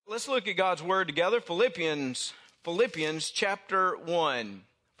Let's look at God's Word together. Philippians chapter 1.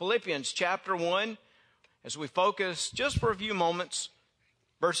 Philippians chapter 1, as we focus just for a few moments,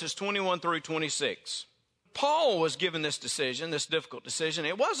 verses 21 through 26. Paul was given this decision, this difficult decision.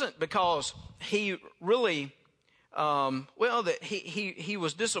 It wasn't because he really, that he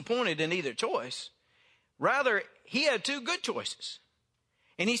was disappointed in either choice. Rather, he had two good choices.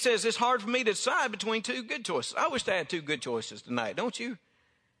 And he says, it's hard for me to decide between two good choices. I wish I had two good choices tonight, don't you?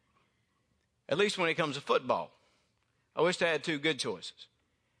 At least when it comes to football. I wish I had two good choices.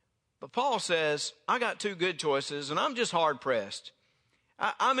 But Paul says, I got two good choices, and I'm just hard pressed.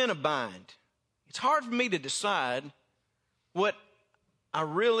 I'm in a bind. It's hard for me to decide what I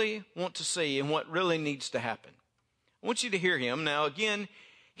really want to see and what really needs to happen. I want you to hear him. Now, again,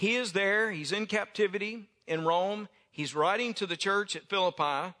 he is there. He's in captivity in Rome. He's writing to the church at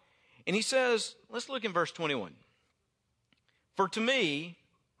Philippi. And he says, let's look in verse 21. For to me,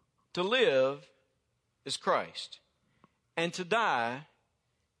 to live is Christ, and to die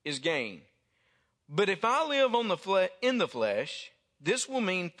is gain. But if I live in the flesh, this will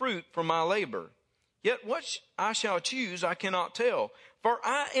mean fruit from my labor. Yet what I shall choose I cannot tell, for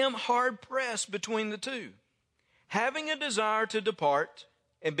I am hard pressed between the two, having a desire to depart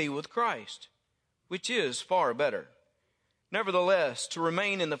and be with Christ, which is far better. Nevertheless, to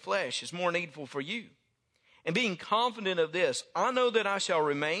remain in the flesh is more needful for you. And being confident of this, I know that I shall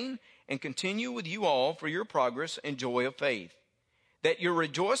remain and continue with you all for your progress and joy of faith, that your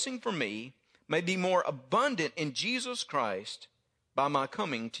rejoicing for me may be more abundant in Jesus Christ by my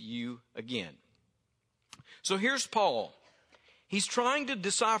coming to you again. So here's Paul. He's trying to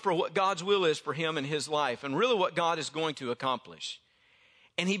decipher what God's will is for him in his life and really what God is going to accomplish.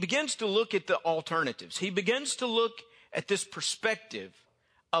 And he begins to look at the alternatives. He begins to look at this perspective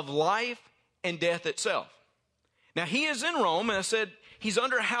of life and death itself. Now, he is in Rome, and I said he's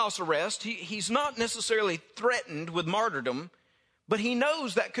under house arrest. He's not necessarily threatened with martyrdom, but he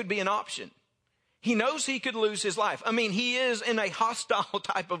knows that could be an option. He knows he could lose his life. I mean, he is in a hostile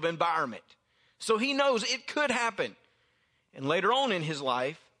type of environment. So he knows it could happen. And later on in his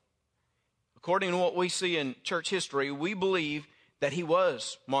life, according to what we see in church history, we believe that he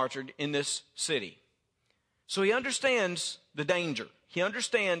was martyred in this city. So he understands the danger. He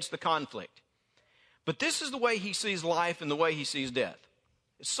understands the conflict. But this is the way he sees life and the way he sees death.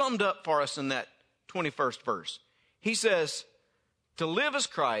 It's summed up for us in that 21st verse. He says, to live is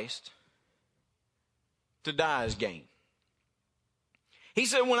Christ, to die is gain. He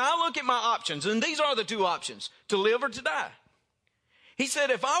said, when I look at my options, and these are the two options, to live or to die. He said,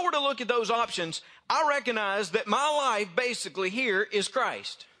 if I were to look at those options, I recognize that my life basically here is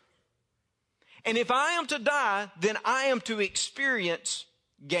Christ. And if I am to die, then I am to experience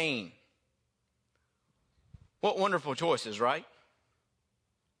gain. What wonderful choices, right?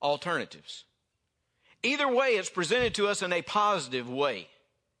 Alternatives. Either way, it's presented to us in a positive way.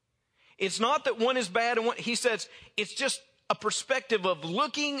 It's not that one is bad and one, he says, it's just a perspective of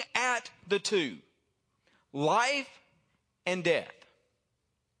looking at the two. Life and death.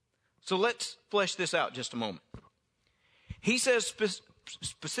 So let's flesh this out just a moment. He says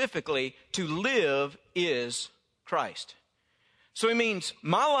specifically, to live is Christ. So he means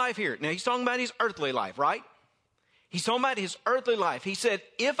my life here. Now he's talking about his earthly life, right? He's talking about his earthly life. He said,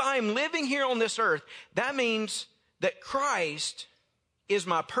 if I'm living here on this earth, that means that Christ is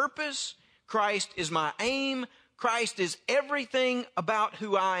my purpose. Christ is my aim. Christ is everything about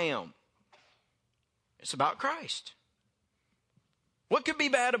who I am. It's about Christ. What could be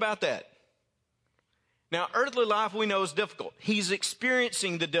bad about that? Now, earthly life we know is difficult. He's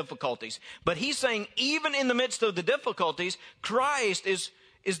experiencing the difficulties. But he's saying even in the midst of the difficulties, Christ is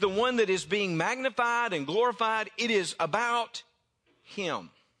the one that is being magnified and glorified. It is about him.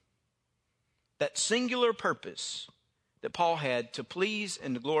 That singular purpose that Paul had to please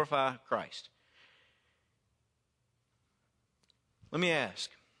and to glorify Christ. Let me ask,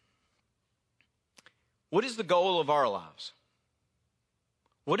 what is the goal of our lives?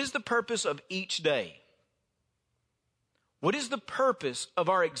 What is the purpose of each day? What is the purpose of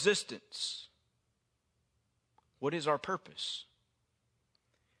our existence? What is our purpose?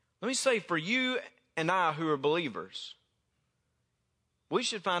 Let me say, for you and I who are believers, we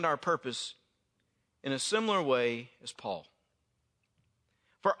should find our purpose in a similar way as Paul.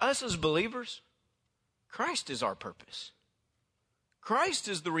 For us as believers, Christ is our purpose. Christ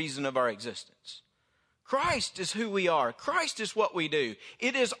is the reason of our existence. Christ is who we are. Christ is what we do.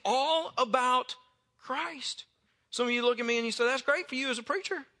 It is all about Christ. Some of you look at me and you say, that's great for you as a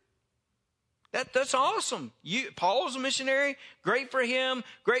preacher. That's awesome. Paul is a missionary. Great for him.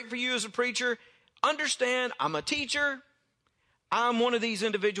 Great for you as a preacher. Understand, I'm a teacher. I'm one of these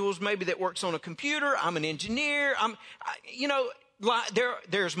individuals maybe that works on a computer. I'm an engineer.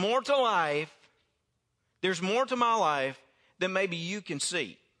 There's more to life. There's more to my life than maybe you can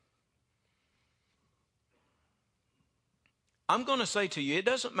see. I'm going to say to you, it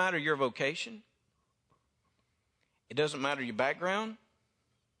doesn't matter your vocation. It doesn't matter your background.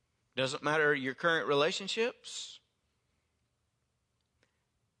 It doesn't matter your current relationships.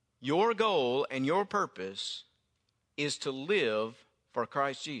 Your goal and your purpose is to live for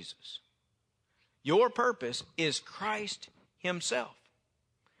Christ Jesus. Your purpose is Christ Himself.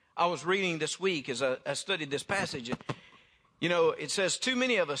 I was reading this week as I studied this passage. It says too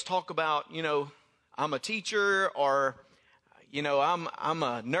many of us talk about, I'm a teacher, or, I'm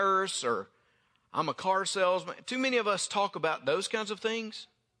a nurse, or I'm a car salesman. Too many of us talk about those kinds of things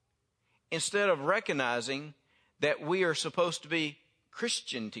instead of recognizing that we are supposed to be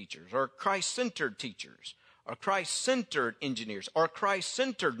Christian teachers, or Christ-centered teachers, or Christ-centered engineers, or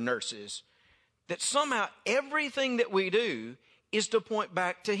Christ-centered nurses, that somehow everything that we do is to point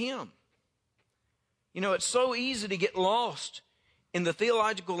back to Him. It's so easy to get lost in the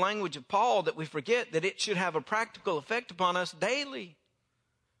theological language of Paul that we forget that it should have a practical effect upon us daily.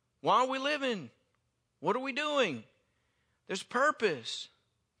 Why are we living? What are we doing? There's purpose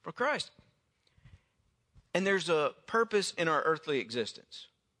for Christ. And there's a purpose in our earthly existence.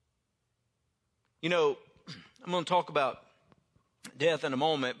 I'm going to talk about death in a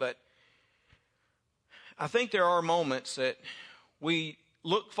moment, but I think there are moments that we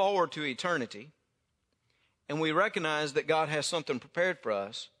look forward to eternity and we recognize that God has something prepared for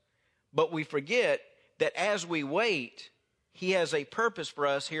us, but we forget that as we wait, He has a purpose for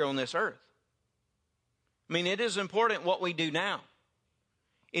us here on this earth. It is important what we do now.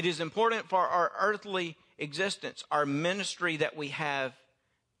 It is important for our earthly existence, our ministry that we have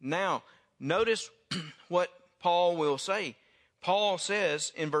now. Notice what Paul will say. Paul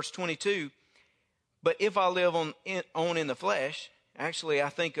says in verse 22, but if I live on in the flesh, actually I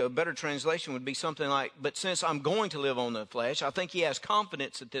think a better translation would be something like, but since I'm going to live on the flesh, I think he has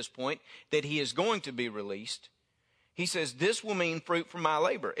confidence at this point that he is going to be released. He says, this will mean fruit from my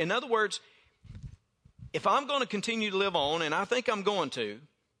labor. In other words, if I'm going to continue to live on, and I think I'm going to,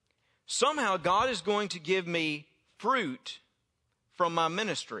 somehow God is going to give me fruit from my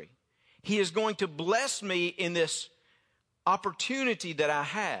ministry. He is going to bless me in this opportunity that I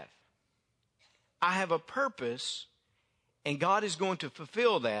have. I have a purpose, and God is going to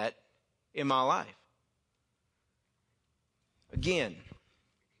fulfill that in my life. Again,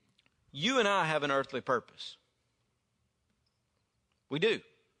 you and I have an earthly purpose. We do.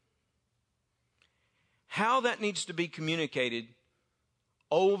 How that needs to be communicated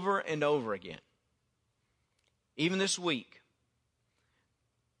over and over again. Even this week,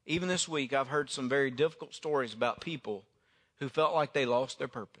 I've heard some very difficult stories about people who felt like they lost their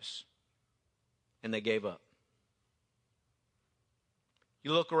purpose and they gave up.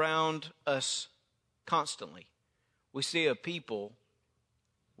 You look around us constantly. We see a people,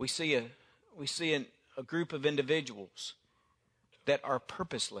 we see a group of individuals that are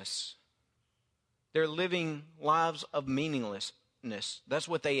purposeless. They're living lives of meaninglessness. That's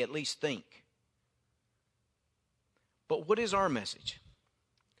what they at least think. But what is our message?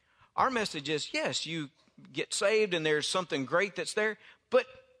 Our message is, yes, you get saved and there's something great that's there, but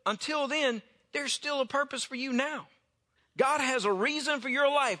until then, there's still a purpose for you now. God has a reason for your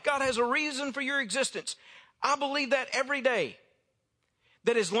life. God has a reason for your existence. I believe that every day.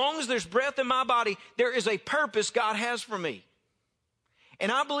 That as long as there's breath in my body, there is a purpose God has for me.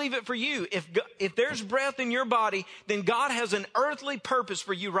 And I believe it for you. If there's breath in your body, then God has an earthly purpose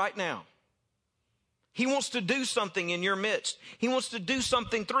for you right now. He wants to do something in your midst. He wants to do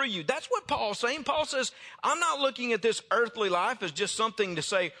something through you. That's what Paul's saying. Paul says, I'm not looking at this earthly life as just something to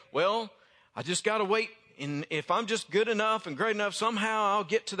say, well, I just got to wait. And if I'm just good enough and great enough, somehow I'll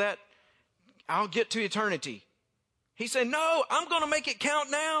get to that. I'll get to eternity. He said, no, I'm going to make it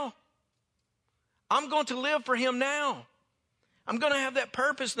count now. I'm going to live for Him now. I'm going to have that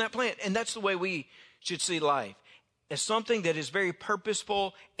purpose and that plan. And that's the way we should see life, as something that is very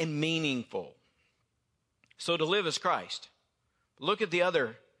purposeful and meaningful. So to live as Christ. Look at the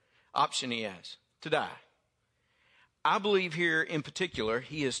other option He has, to die. I believe here in particular,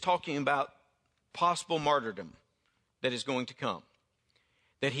 he is talking about possible martyrdom that is going to come.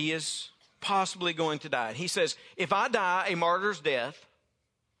 That he is possibly going to die. He says, if I die a martyr's death,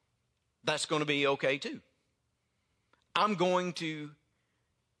 that's going to be okay too. I'm going to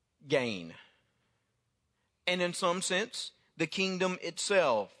gain. And in some sense, the kingdom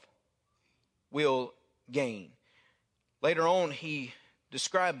itself will gain. Later on, he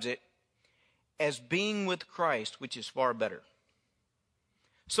describes it as being with Christ, which is far better.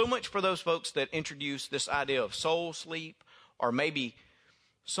 So much for those folks that introduce this idea of soul sleep, or maybe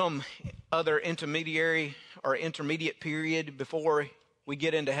some other intermediary or intermediate period before we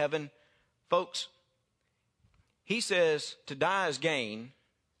get into heaven. Folks, he says to die is gain,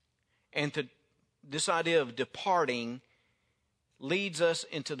 and this idea of departing leads us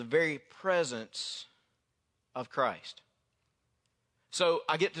into the very presence of Christ. So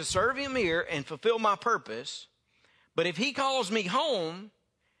I get to serve him here and fulfill my purpose, but if he calls me home,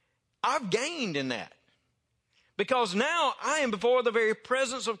 I've gained in that. Because now I am before the very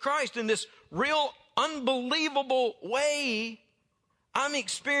presence of Christ in this real unbelievable way. I'm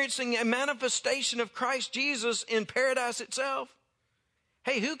experiencing a manifestation of Christ Jesus in paradise itself.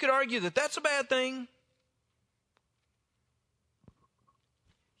 Hey, who could argue that that's a bad thing?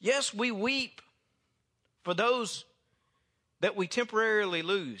 Yes, we weep for those that we temporarily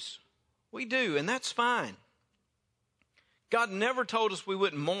lose. We do, and that's fine. God never told us we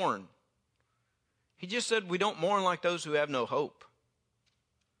wouldn't mourn. He just said we don't mourn like those who have no hope.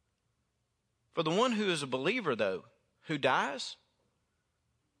 For the one who is a believer, though, who dies,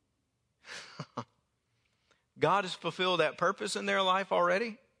 God has fulfilled that purpose in their life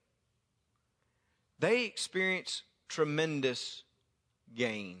already. They experience tremendous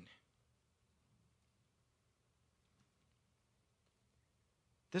gain.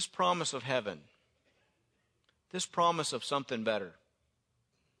 This promise of heaven, this promise of something better,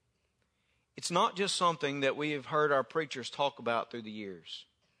 it's not just something that we have heard our preachers talk about through the years.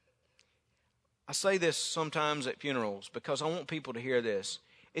 I say this sometimes at funerals because I want people to hear this.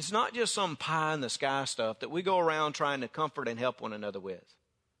 It's not just some pie in the sky stuff that we go around trying to comfort and help one another with.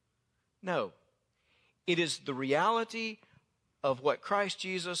 No. It is the reality of what Christ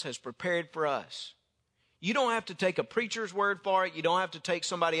Jesus has prepared for us. You don't have to take a preacher's word for it. You don't have to take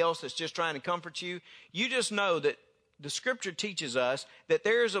somebody else that's just trying to comfort you. You just know that the Scripture teaches us that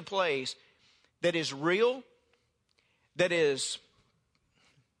there is a place that is real, that is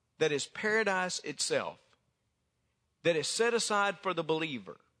paradise itself, that is set aside for the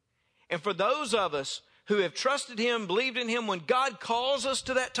believer. And for those of us who have trusted him, believed in him, when God calls us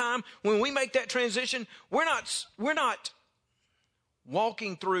to that time, when we make that transition, we're not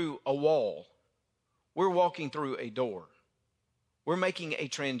walking through a wall. We're walking through a door. We're making a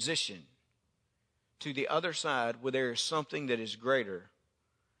transition to the other side where there is something that is greater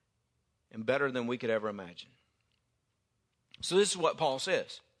and better than we could ever imagine. So this is what Paul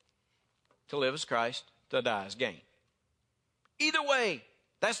says. To live is Christ, to die is gain. Either way,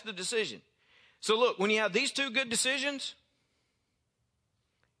 that's the decision. So look, when you have these two good decisions,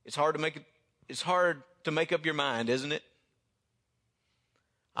 it's hard to make up your mind, isn't it?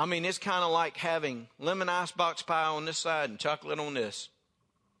 I mean, it's kind of like having lemon icebox pie on this side and chocolate on this.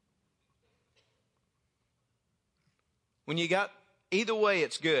 When you got either way,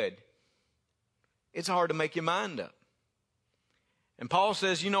 it's good. It's hard to make your mind up. And Paul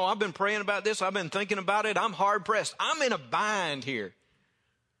says, I've been praying about this. I've been thinking about it. I'm hard pressed. I'm in a bind here.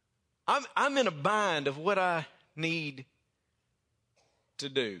 I'm in a bind of what I need to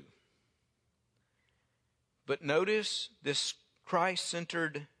do. But notice this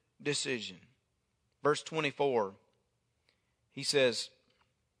Christ-centered decision. Verse 24, he says,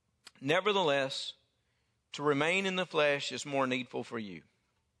 nevertheless, to remain in the flesh is more needful for you.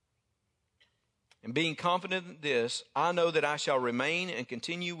 And being confident in this, I know that I shall remain and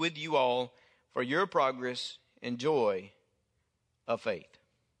continue with you all for your progress and joy of faith.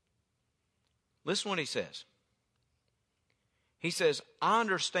 Listen what he says. He says, I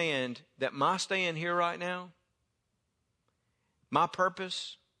understand that my staying here right now, my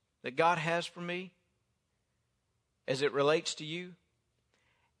purpose that God has for me as it relates to you,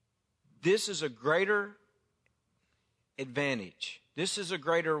 this is a greater advantage. This is a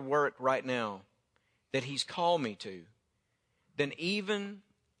greater work right now that he's called me to than even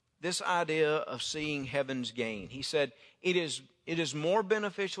this idea of seeing heaven's gain. He said, it is more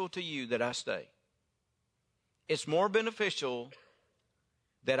beneficial to you that I stay. It's more beneficial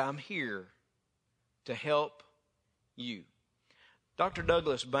that I'm here to help you. Dr.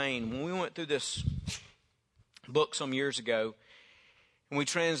 Douglas Bain, when we went through this book some years ago, and we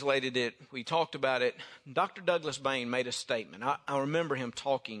translated it, we talked about it, Dr. Douglas Bain made a statement. I remember him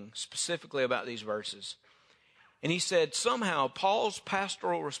talking specifically about these verses. And he said, somehow Paul's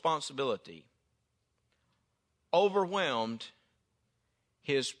pastoral responsibility overwhelmed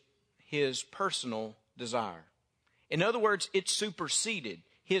his personal desire. In other words, it superseded.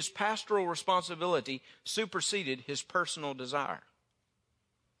 His pastoral responsibility superseded his personal desire.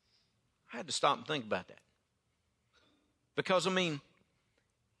 I had to stop and think about that. Because,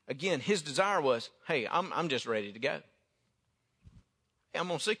 again, his desire was, hey, I'm just ready to go. I'm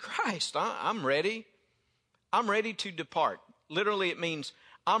going to see Christ. I'm ready. I'm ready to depart. Literally, it means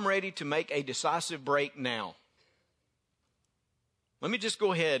I'm ready to make a decisive break now. Let me just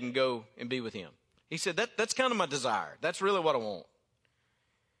go ahead and go and be with him. He said, that's kind of my desire. That's really what I want.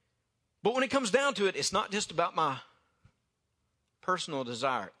 But when it comes down to it, it's not just about my personal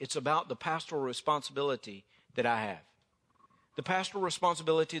desire. It's about the pastoral responsibility that I have. The pastoral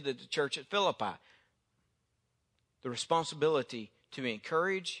responsibility that the church at Philippi. The responsibility to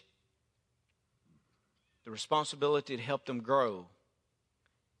encourage. The responsibility to help them grow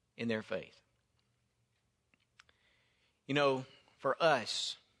in their faith. You know, for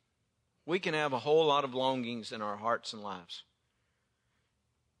us, we can have a whole lot of longings in our hearts and lives.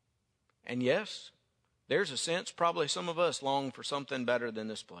 And yes, there's a sense probably some of us long for something better than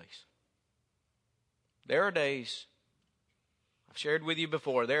this place. There are days, I've shared with you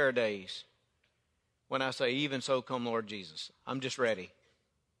before, there are days when I say, even so come Lord Jesus. I'm just ready.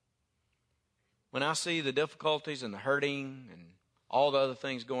 When I see the difficulties and the hurting and all the other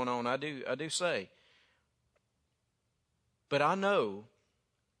things going on, I do say. But I know,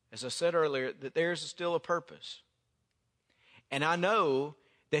 as I said earlier, that there's still a purpose. And I know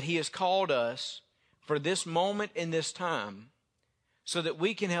that He has called us for this moment in this time so that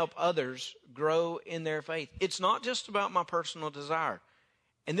we can help others grow in their faith. It's not just about my personal desire.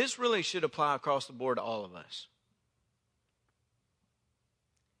 And this really should apply across the board to all of us.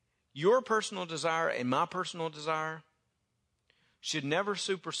 Your personal desire and my personal desire should never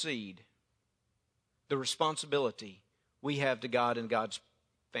supersede the responsibility we have to God and God's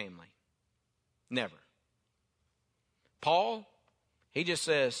family. Never. Paul, he just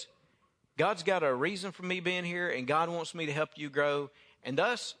says, God's got a reason for me being here, and God wants me to help you grow, and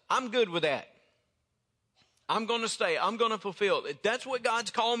thus, I'm good with that. I'm going to stay. I'm going to fulfill. If that's what God's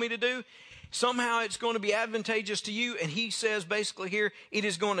called me to do, somehow it's going to be advantageous to you, and he says basically here, it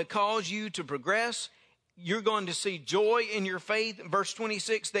is going to cause you to progress. You're going to see joy in your faith. Verse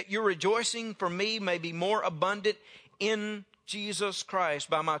 26, that your rejoicing for me may be more abundant in Jesus Christ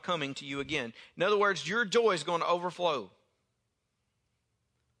by my coming to you again. In other words, your joy is going to overflow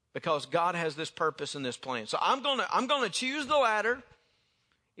because God has this purpose and this plan. So I'm going to choose the latter.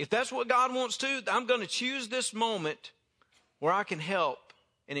 If that's what God wants to, I'm going to choose this moment where I can help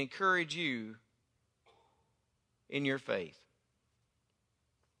and encourage you in your faith.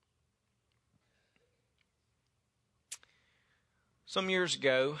 Some years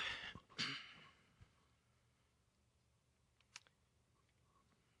ago,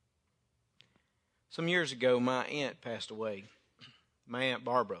 my aunt passed away. My Aunt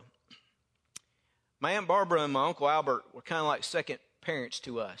Barbara. My Aunt Barbara and my Uncle Albert were kind of like second parents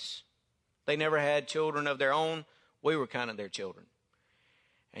to us. They never had children of their own. We were kind of their children.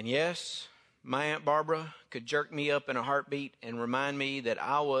 And yes, my Aunt Barbara could jerk me up in a heartbeat and remind me that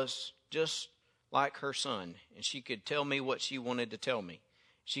I was just like her son. And she could tell me what she wanted to tell me.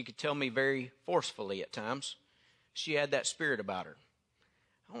 She could tell me very forcefully at times. She had that spirit about her.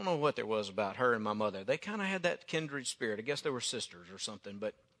 I don't know what there was about her and my mother. They kind of had that kindred spirit. I guess they were sisters or something,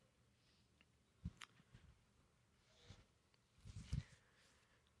 but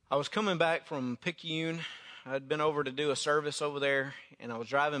I was coming back from Picayune. I'd been over to do a service over there, and I was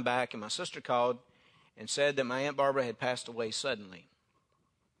driving back, and my sister called and said that my Aunt Barbara had passed away suddenly.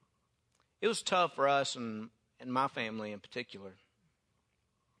 It was tough for us and my family in particular.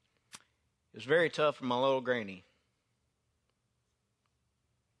 It was very tough for my little granny.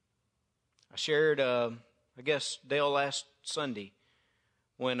 I shared, I guess, Dale last Sunday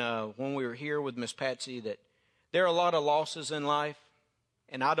when we were here with Miss Patsy that there are a lot of losses in life,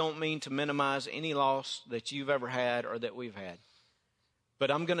 and I don't mean to minimize any loss that you've ever had or that we've had. But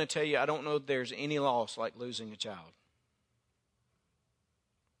I'm going to tell you, I don't know if there's any loss like losing a child.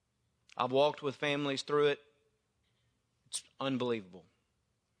 I've walked with families through it. It's unbelievable.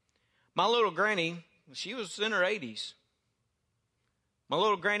 My little granny, she was in her 80s. My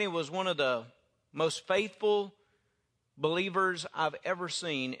little granny was one of the most faithful believers I've ever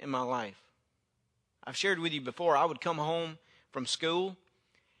seen in my life. I've shared with you before, I would come home from school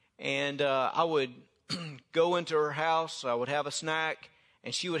and I would go into her house. I would have a snack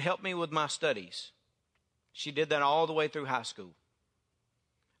and she would help me with my studies. She did that all the way through high school.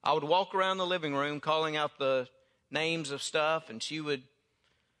 I would walk around the living room calling out the names of stuff, and she would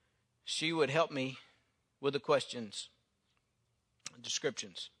help me with the questions,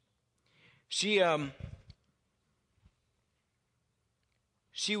 descriptions. She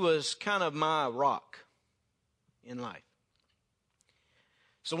was kind of my rock in life.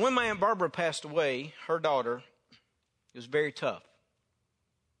 So when my Aunt Barbara passed away, her daughter, it was very tough.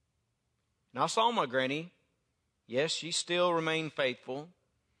 And I saw my granny Yes, she still remained faithful.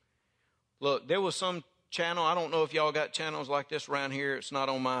 Look, there was some channel, I don't know if y'all got channels like this around here. It's not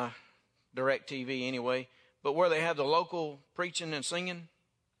on my DirecTV anyway, but where they have the local preaching and singing.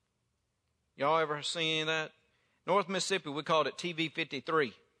 Y'all ever seen any of that? North Mississippi, we called it TV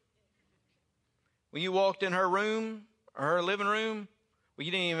 53. When you walked in her room or her living room, well,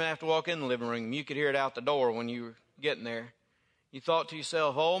 you didn't even have to walk in the living room. You could hear it out the door when you were getting there. You thought to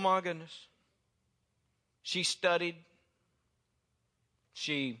yourself, oh my goodness. She studied.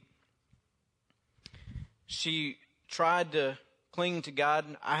 She tried to cling to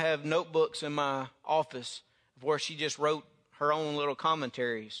God. I have notebooks in my office where she just wrote her own little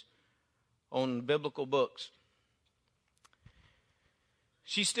commentaries on biblical books.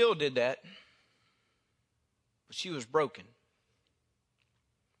 She still did that, but she was broken.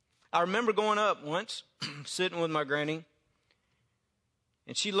 I remember going up once, sitting with my granny,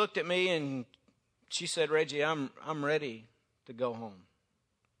 and she looked at me and she said, Reggie, I'm ready to go home.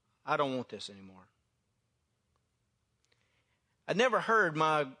 I don't want this anymore. I'd never heard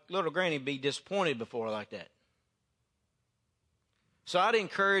my little granny be disappointed before like that. So I'd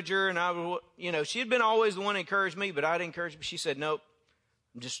encourage her, and she had been always the one to encourage me, but I'd encourage her. She said, nope,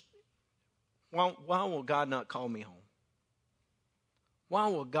 why will God not call me home? Why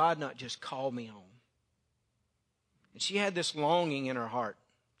will God not just call me home? And she had this longing in her heart.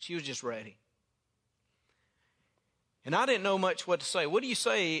 She was just ready. And I didn't know much what to say. What do you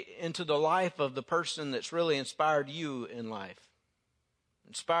say into the life of the person that's really inspired you in life?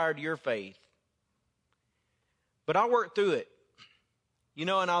 Inspired your faith? But I worked through it. And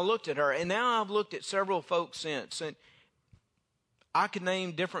I looked at her. And now I've looked at several folks since. And I could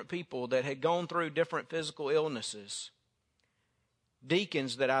name different people that had gone through different physical illnesses.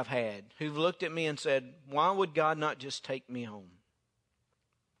 Deacons that I've had who've looked at me and said, why would God not just take me home?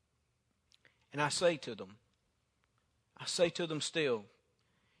 And I say to them still,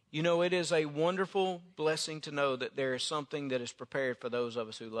 it is a wonderful blessing to know that there is something that is prepared for those of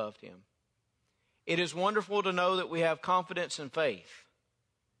us who loved Him. It is wonderful to know that we have confidence and faith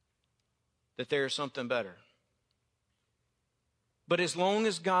that there is something better. But as long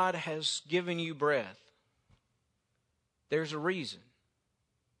as God has given you breath, there's a reason.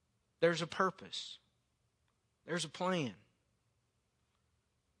 There's a purpose. There's a plan.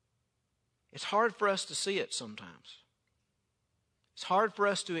 It's hard for us to see it sometimes. It's hard for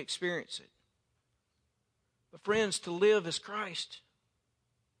us to experience it. But friends, to live is Christ.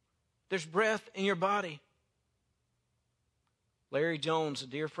 There's breath in your body. Larry Jones, a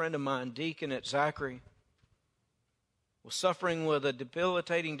dear friend of mine, deacon at Zachary, was suffering with a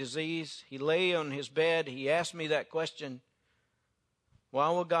debilitating disease. He lay on his bed. He asked me that question, why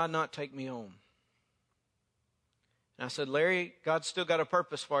will God not take me home? And I said, Larry, God's still got a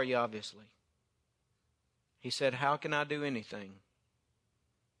purpose for you, obviously. He said, how can I do anything?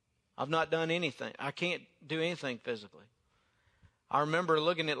 I've not done anything. I can't do anything physically. I remember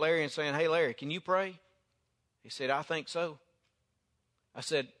looking at Larry and saying, hey, Larry, can you pray? He said, I think so. I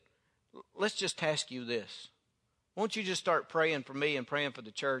said, let's just task you this. Won't you just start praying for me and praying for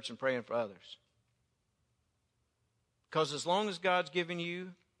the church and praying for others? Because as long as God's given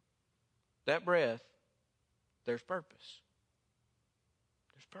you that breath, there's purpose.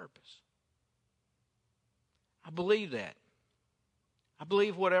 There's purpose. I believe that. I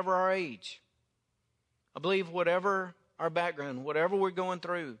believe whatever our age, I believe whatever our background, whatever we're going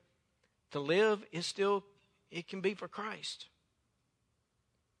through, to live is still, it can be for Christ.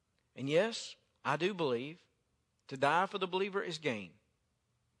 And yes, I do believe to die for the believer is gain.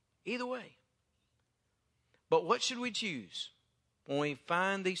 Either way. But what should we choose when we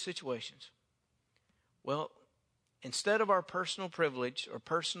find these situations? Well, instead of our personal privilege or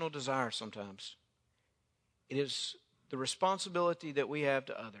personal desire sometimes, it is the responsibility that we have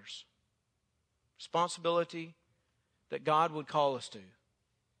to others. Responsibility that God would call us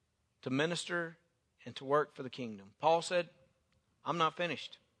to minister and to work for the kingdom. Paul said, I'm not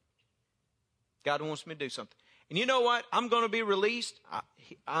finished. God wants me to do something. And you know what? I'm going to be released.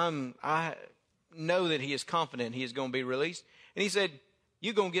 I know that he is confident he is going to be released. And he said,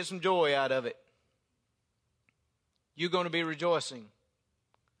 you're going to get some joy out of it. You're going to be rejoicing.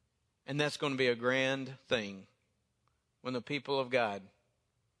 And that's going to be a grand thing when the people of God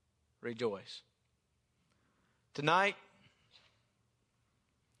rejoice. Tonight,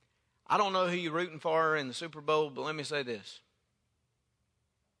 I don't know who you're rooting for in the Super Bowl, but let me say this.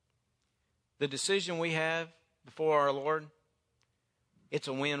 The decision we have before our Lord, it's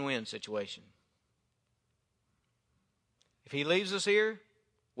a win-win situation. If he leaves us here,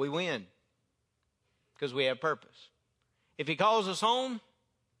 we win because we have purpose. If he calls us home,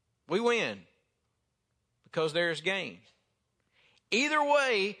 we win because there is gain. Either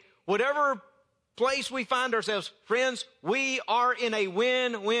way, whatever place we find ourselves, friends, we are in a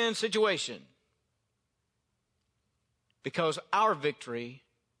win-win situation. Because our victory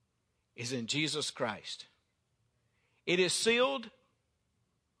is in Jesus Christ. It is sealed.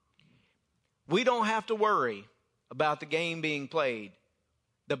 We don't have to worry about the game being played.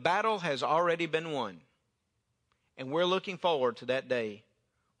 The battle has already been won. And we're looking forward to that day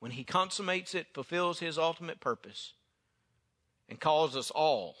when He consummates it, fulfills His ultimate purpose, and calls us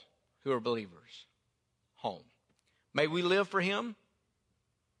all who are believers home. May we live for Him.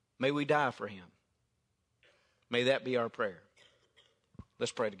 May we die for Him. May that be our prayer.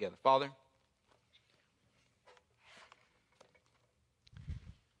 Let's pray together. Father,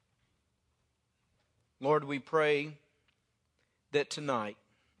 Lord, we pray that tonight,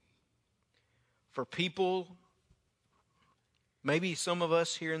 for people, maybe some of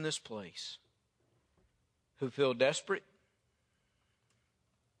us here in this place, who feel desperate,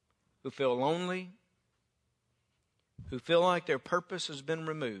 who feel lonely, who feel like their purpose has been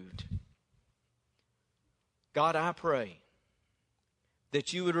removed, God, I pray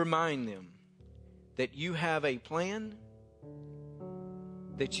that you would remind them that you have a plan,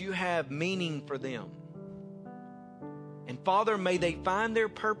 that you have meaning for them. And Father, may they find their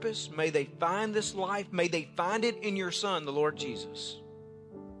purpose, may they find this life, may they find it in your Son, the Lord Jesus.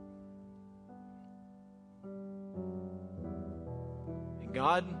 And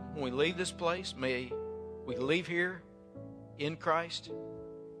God, when we leave this place, may we leave here in Christ.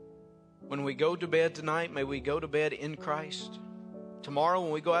 When we go to bed tonight, may we go to bed in Christ. Tomorrow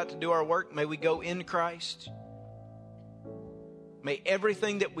when we go out to do our work, may we go in Christ. May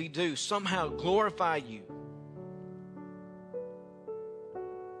everything that we do somehow glorify you.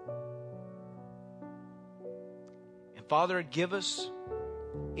 And Father, give us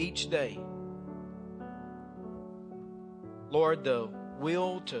each day, Lord, the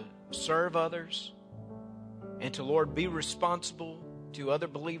will to serve others and to, Lord, be responsible to other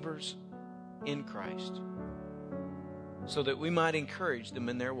believers in Christ, so that we might encourage them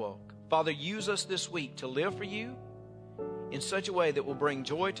in their walk. Father, use us this week to live for you in such a way that will bring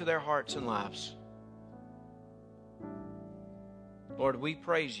joy to their hearts and lives. Lord, we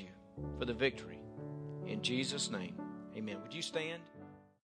praise you for the victory. In Jesus' name, amen. Would you stand?